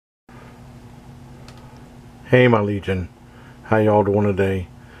Hey my Legion, how y'all doing today?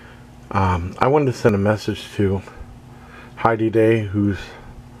 I wanted to send a message to Heidi Day, who's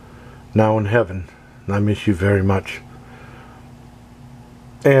now in heaven, and I miss you very much.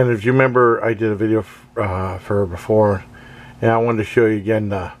 And if you remember, I did a video for her before, and I wanted to show you again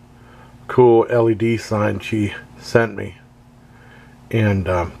the cool LED sign she sent me. And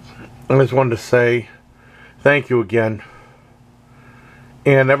I just wanted to say thank you again.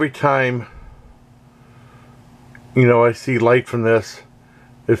 And every time I see light from this,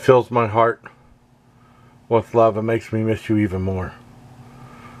 it fills my heart with love. It makes me miss you even more.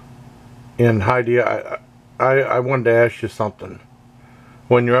 And Heidi, I wanted to ask you something.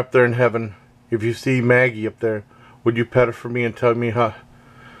 When you're up there in heaven, if you see Maggie up there, would you pet her for me and tell her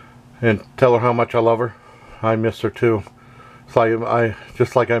how much I love her? I miss her too. So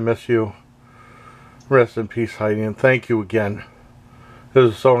just like I miss you. Rest in peace, Heidi, and thank you again.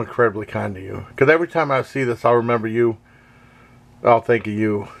 This is so incredibly kind of you. Because every time I see this, I'll remember you. I'll think of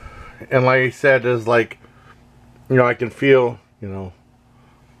you. And like I said, it's like, I can feel, I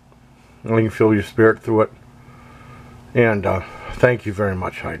can feel your spirit through it. And thank you very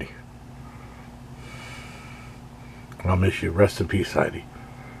much, Heidi. I'll miss you. Rest in peace, Heidi.